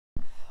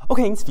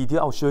Okay, in this video,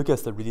 I'll show you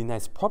guys a really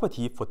nice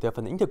property for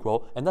definite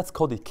integral, and that's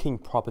called the king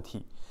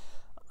property.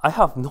 I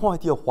have no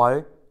idea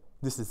why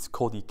this is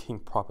called the king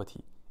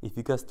property. If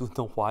you guys do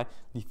know why,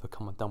 leave a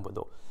comment down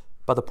below.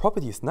 But the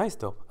property is nice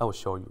though, I will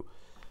show you.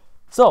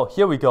 So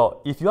here we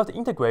go. If you have to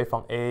integrate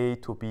from a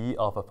to b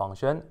of a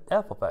function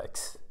f of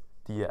x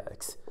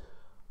dx,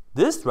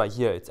 this right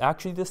here is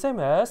actually the same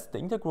as the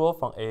integral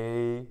from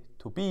a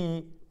to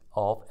b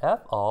of f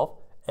of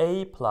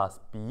a plus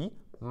b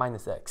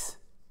minus x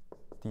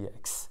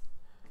dx.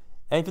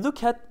 And if you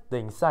look at the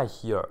inside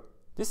here,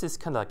 this is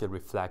kind of like a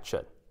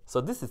reflection.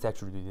 So this is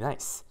actually really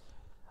nice.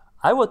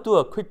 I will do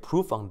a quick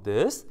proof on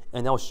this,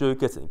 and I'll show you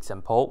guys an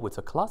example with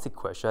a classic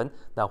question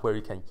that where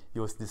you can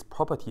use this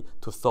property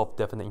to solve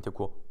definite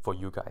integral for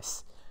you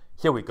guys.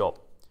 Here we go.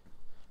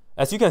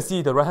 As you can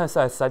see, the right hand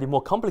side is slightly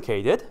more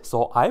complicated,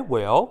 so I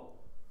will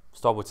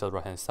start with the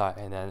right hand side,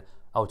 and then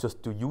I'll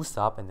just do u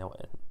sub, and then we'll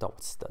end up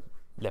with the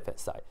left hand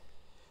side.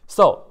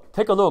 So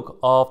take a look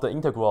of the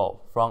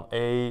integral from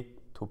a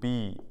to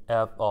b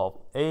f of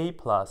a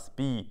plus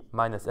b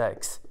minus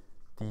x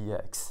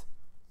dx.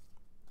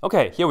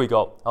 Okay, here we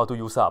go. I'll do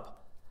u sub.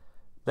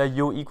 Let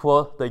u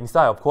equal the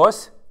inside, of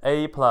course,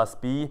 a plus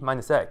b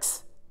minus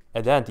x.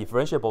 And then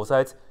differentiate both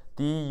sides.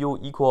 Du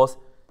equals,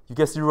 you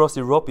get 0,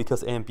 0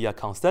 because a and b are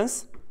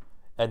constants.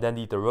 And then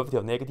the derivative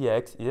of negative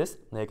x is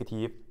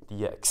negative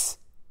dx.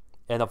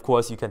 And of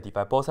course, you can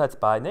divide both sides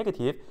by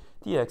negative.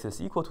 Dx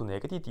is equal to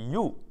negative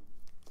du.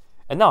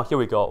 And now, here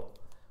we go.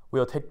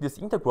 We'll take this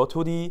integral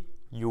to the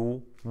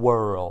u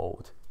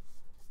world.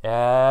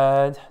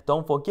 And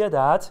don't forget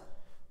that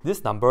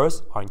these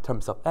numbers are in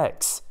terms of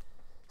x.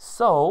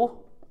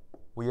 So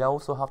we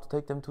also have to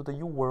take them to the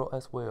u world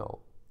as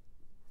well.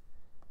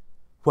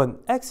 When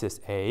x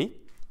is a,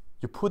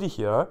 you put it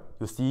here,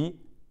 you see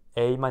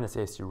a minus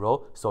a is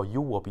 0, so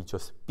u will be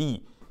just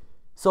b.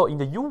 So in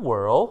the u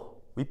world,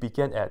 we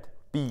begin at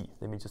b.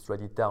 Let me just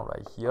write it down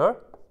right here.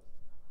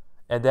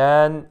 And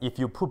then if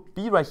you put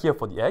b right here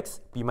for the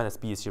x, b minus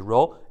b is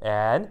 0,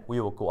 and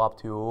we will go up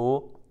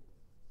to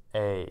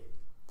a.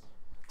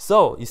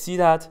 So you see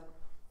that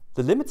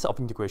the limits of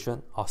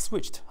integration are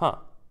switched, huh?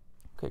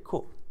 Okay,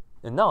 cool.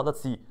 And now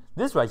let's see.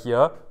 This right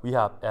here, we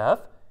have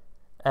f,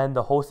 and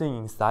the whole thing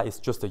inside is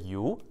just a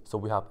u. So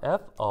we have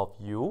f of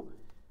u.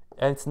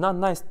 And it's not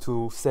nice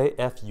to say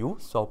fu,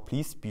 so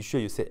please be sure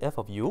you say f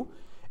of u.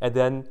 And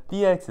then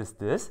dx is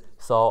this,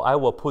 so I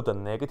will put the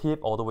negative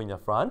all the way in the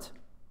front.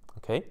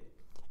 Okay?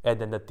 And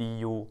then the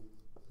du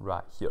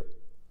right here.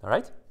 All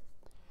right?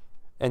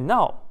 And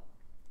now,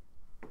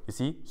 you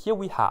see, here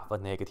we have a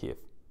negative.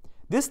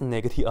 This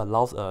negative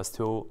allows us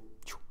to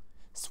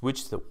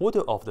switch the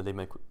order of the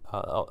limit,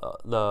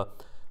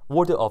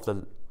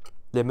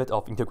 limit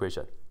of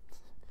integration.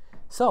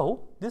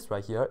 So this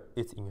right here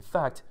is in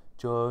fact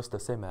just the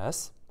same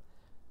as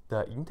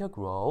the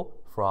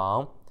integral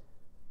from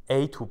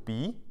a to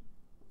b,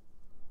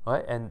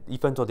 right? And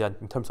even though they are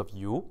in terms of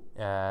u,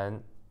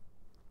 and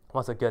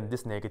once again,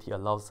 this negative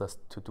allows us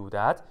to do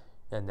that,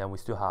 and then we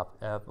still have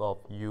f of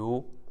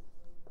u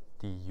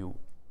du.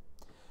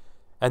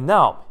 And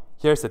now,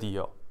 here's the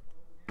deal.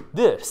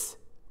 This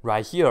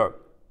right here,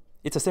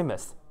 it's the same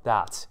as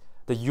that.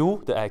 The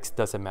u, the x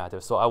doesn't matter,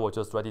 so I will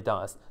just write it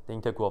down as the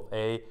integral of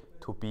a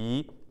to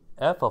b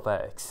f of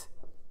x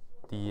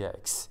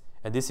dx.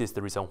 And this is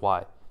the reason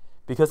why.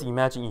 Because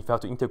imagine if you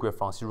have to integrate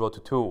from 0 to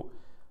 2,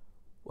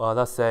 well,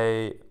 let's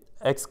say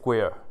x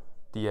squared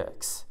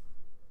dx.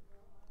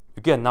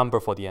 You get a number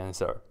for the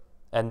answer,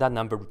 and that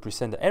number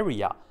represents the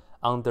area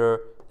under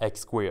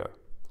x squared.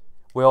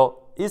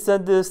 Well,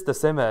 isn't this the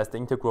same as the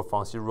integral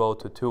from 0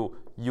 to 2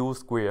 u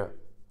squared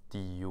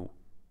du?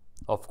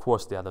 Of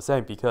course they are the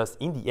same, because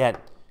in the end,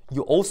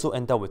 you also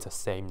end up with the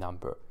same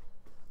number.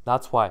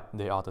 That's why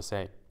they are the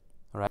same.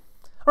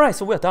 Alright,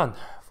 so we're done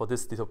for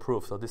this little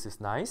proof. So this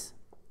is nice.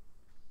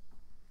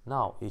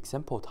 Now,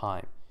 example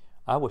time.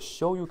 I will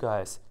show you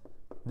guys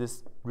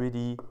this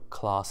really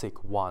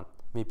classic one.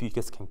 Maybe you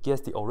guys can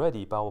guess it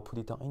already, but I will put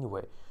it down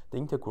anyway. The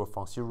integral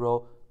from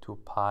 0 to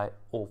pi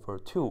over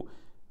 2.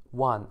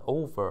 1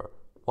 over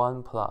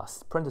 1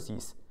 plus,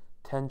 parentheses,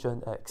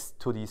 tangent x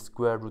to the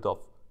square root of,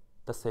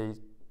 let's say,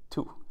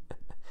 2.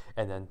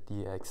 And then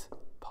dx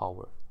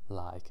power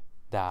like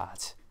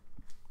that.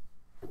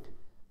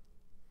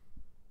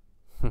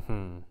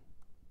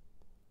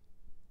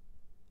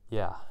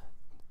 Yeah.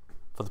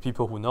 For the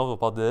people who know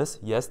about this,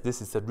 yes,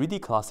 this is a really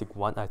classic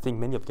one. I think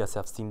many of you guys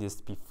have seen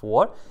this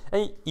before.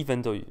 And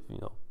even though,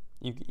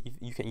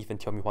 you can even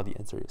tell me what the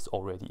answer is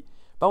already.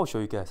 But I will show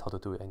you guys how to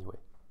do it anyway.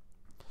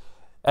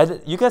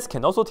 And you guys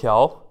can also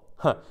tell,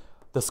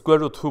 the square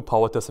root 2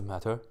 power doesn't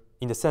matter,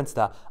 in the sense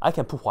that I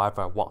can put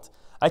whatever I want.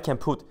 I can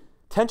put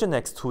tangent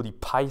x to the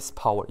pi's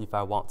power if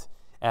I want,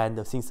 and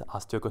the things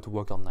are still going to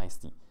work out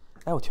nicely.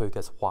 I will tell you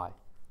guys why.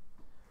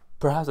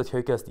 Perhaps I'll tell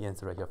you guys the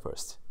answer right here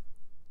first.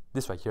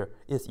 This right here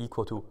is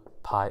equal to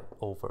pi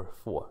over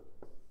 4.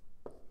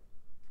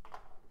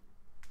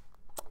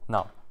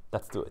 Now,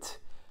 let's do it.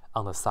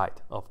 On the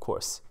side, of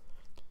course.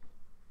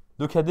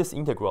 Look at this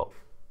integral.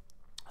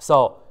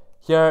 So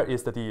here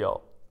is the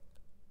deal.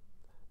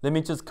 let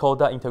me just call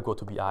that integral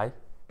to be I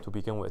to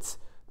begin with.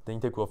 The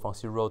integral from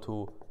 0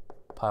 to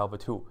pi over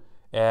 2.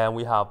 And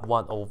we have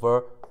 1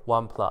 over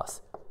 1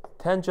 plus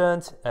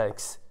tangent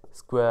x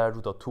square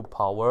root of 2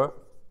 power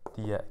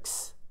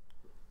dx.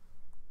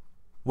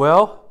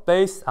 Well,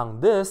 based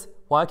on this,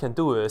 what I can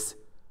do is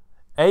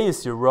a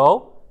is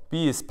 0,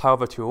 b is pi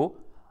over 2.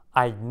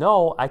 I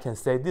know I can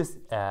say this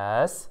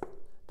as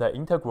the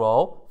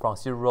integral from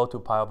 0 to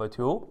pi over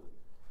 2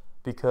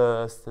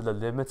 because the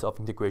limits of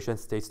integration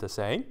stays the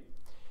same.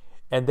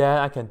 And then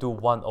I can do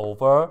 1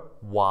 over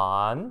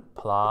 1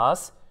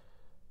 plus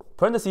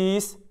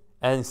parentheses,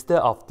 and instead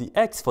of the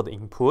x for the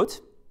input,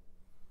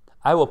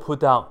 I will put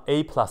down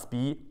a plus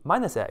b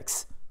minus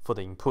x for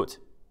the input.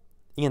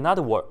 In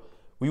another word,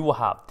 we will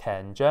have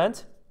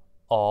tangent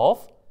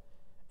of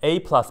a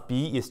plus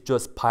b is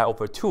just pi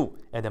over 2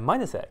 and then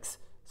minus x.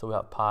 So we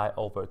have pi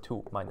over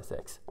 2 minus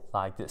x,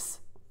 like this.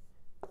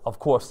 Of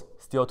course,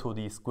 still to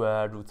the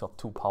square root of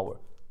 2 power,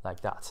 like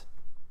that.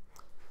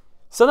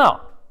 So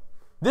now,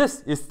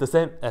 this is the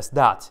same as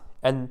that,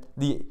 and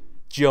the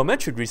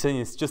geometric reason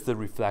is just the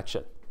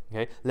reflection.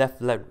 Okay,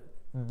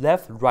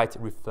 left-right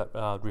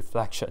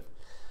reflection.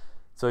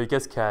 So you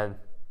guys can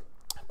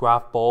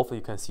graph both.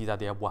 You can see that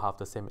they will have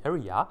the same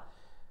area.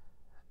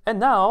 And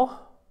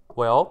now,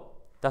 well,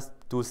 let's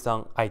do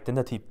some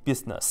identity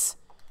business.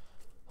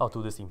 I'll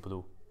do this in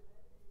blue.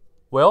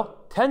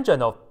 Well,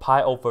 tangent of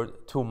pi over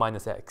 2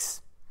 minus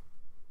x,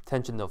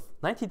 tangent of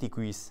 90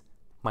 degrees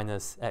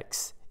minus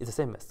x is the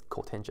same as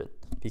cotangent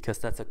because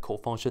that's a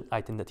cofunction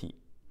identity.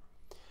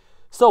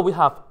 So we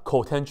have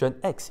cotangent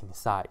x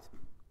inside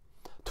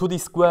to the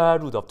square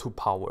root of 2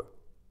 power.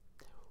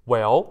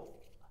 Well,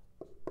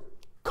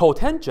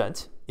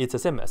 cotangent is the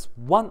same as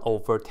 1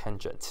 over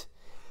tangent.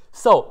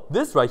 So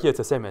this right here is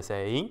the same as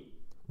saying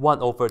 1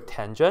 over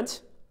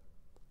tangent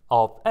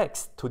of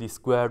x to the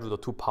square root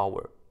of 2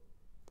 power.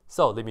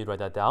 So let me write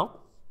that down.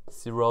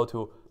 0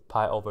 to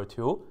pi over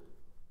 2,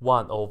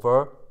 1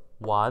 over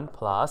 1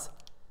 plus.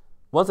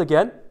 Once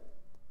again,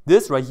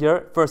 this right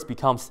here first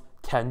becomes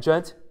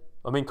cotangent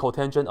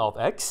of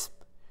x,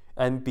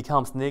 and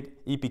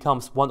it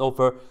becomes 1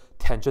 over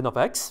tangent of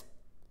x.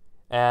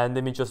 And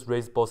let me just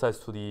raise both sides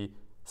to the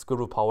square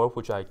root power,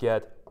 which I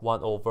get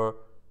 1 over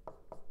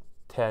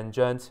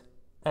tangent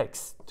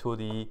x to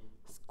the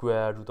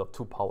square root of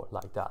 2 power,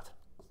 like that.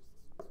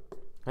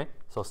 Okay,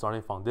 so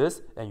starting from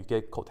this, and you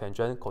get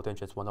cotangent.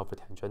 Cotangent is 1 over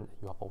tangent.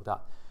 You have all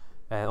that.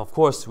 And of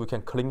course, we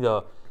can clean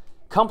the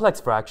complex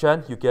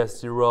fraction. You get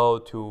 0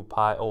 to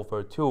pi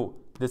over 2.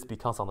 This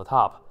becomes on the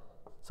top.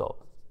 So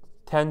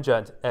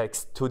tangent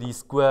x to the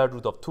square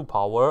root of 2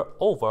 power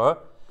over,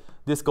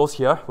 this goes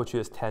here, which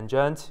is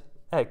tangent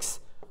x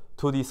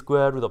to the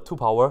square root of 2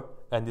 power,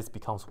 and this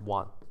becomes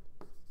 1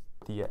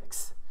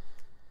 dx.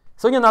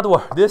 So in other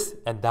words, this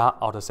and that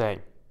are the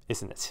same,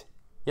 isn't it?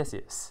 Yes,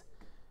 it is.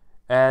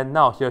 And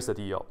now here's the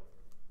deal.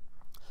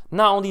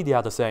 Not only they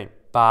are the same,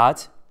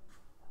 but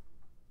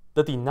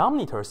the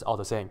denominators are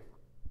the same.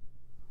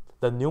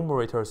 The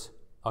numerators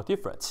are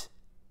different.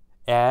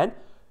 And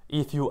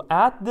if you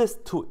add these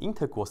two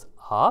integrals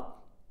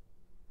up,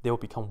 they will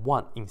become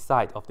 1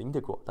 inside of the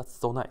integral. That's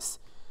so nice.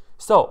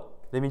 So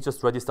let me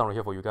just write this down right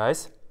here for you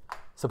guys.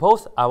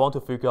 Suppose I want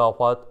to figure out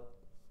what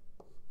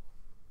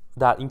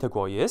that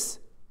integral is.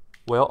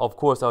 Well, of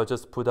course, I'll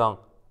just put down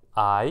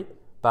I,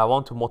 but I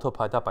want to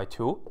multiply that by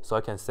 2. So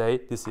I can say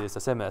this is the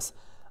same as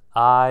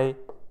I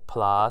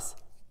plus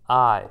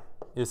I,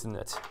 isn't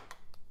it?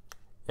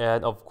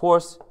 And of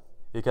course,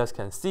 you guys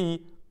can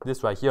see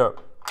this right here.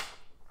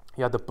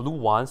 You have the blue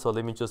one, so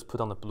let me just put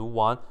on the blue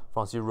one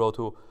from 0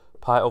 to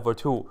pi over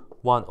 2,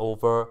 1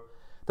 over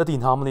the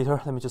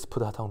denominator. Let me just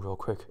put that down real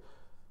quick.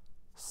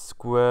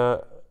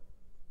 Square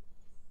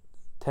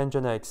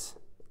tangent x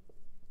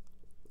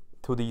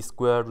to the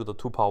square root of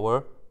 2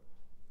 power,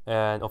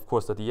 and of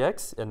course the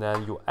dx, and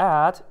then you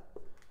add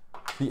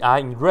the I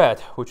in red,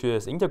 which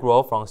is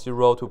integral from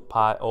 0 to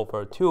pi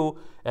over 2,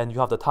 and you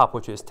have the top,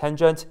 which is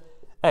tangent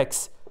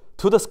x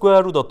to the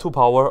square root of 2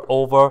 power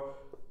over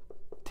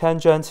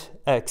tangent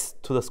x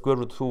to the square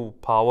root of 2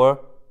 power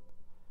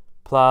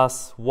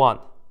plus 1.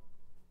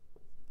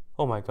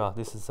 Oh my god,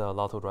 this is a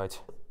lot to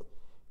write.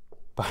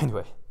 But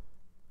anyway,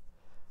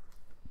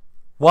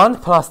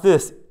 1 plus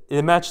this,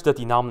 it matches the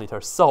denominator.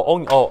 So all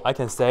in all, I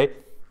can say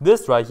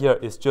this right here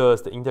is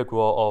just the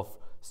integral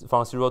of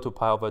from 0 to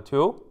pi over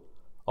 2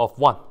 of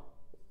 1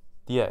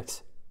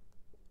 dx,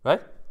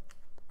 right?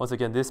 Once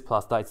again, this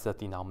plus that is the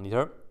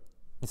denominator.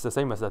 It's the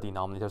same as the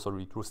denominator, so it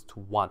reduces to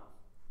 1.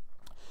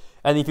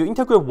 And if you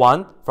integrate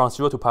 1 from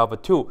 0 to pi over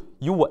 2,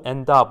 you will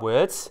end up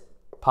with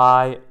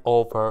pi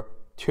over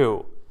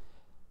 2.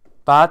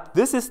 But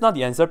this is not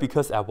the answer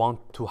because I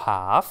want to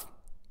have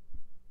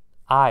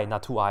I,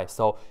 not 2i.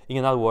 So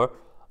in other words,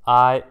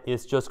 I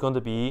is just going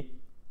to be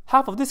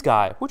half of this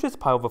guy, which is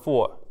pi over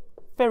 4.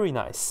 Very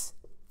nice,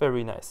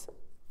 very nice,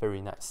 very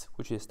nice,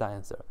 which is the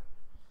answer.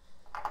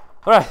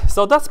 Alright,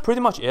 so that's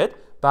pretty much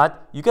it.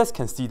 But you guys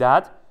can see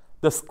that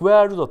the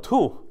square root of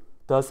 2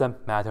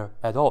 doesn't matter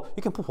at all.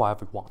 You can put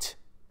whatever you want.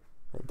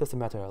 It doesn't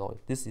matter at all.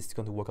 This is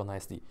going to work out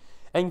nicely.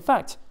 And in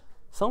fact,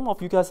 some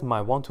of you guys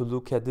might want to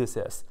look at this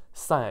as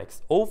sine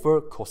x over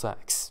cosine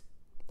x.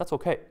 That's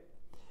okay.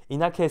 In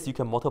that case, you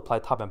can multiply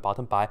top and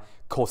bottom by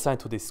cosine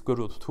to the square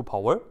root of 2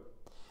 power.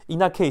 In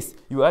that case,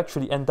 you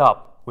actually end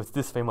up with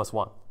this famous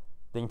one,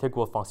 the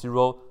integral from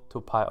 0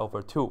 to pi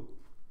over 2.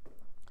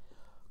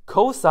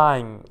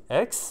 Cosine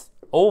x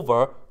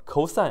over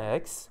cosine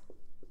x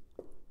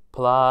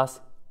plus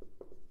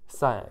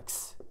sine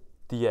x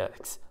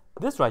dx.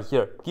 This right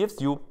here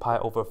gives you pi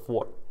over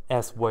 4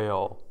 as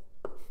well.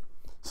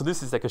 So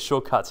this is like a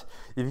shortcut.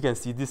 If you can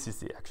see this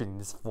is actually in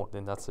this form,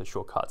 then that's a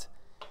shortcut.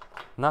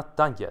 Not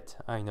done yet,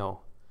 I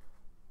know.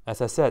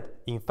 As I said,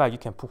 in fact, you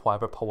can put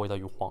whatever power that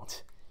you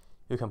want.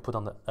 You can put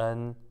on the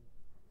n,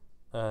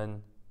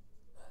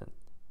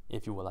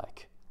 if you would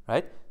like,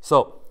 right?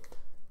 So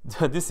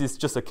this is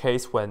just a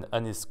case when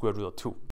n is square root of 2.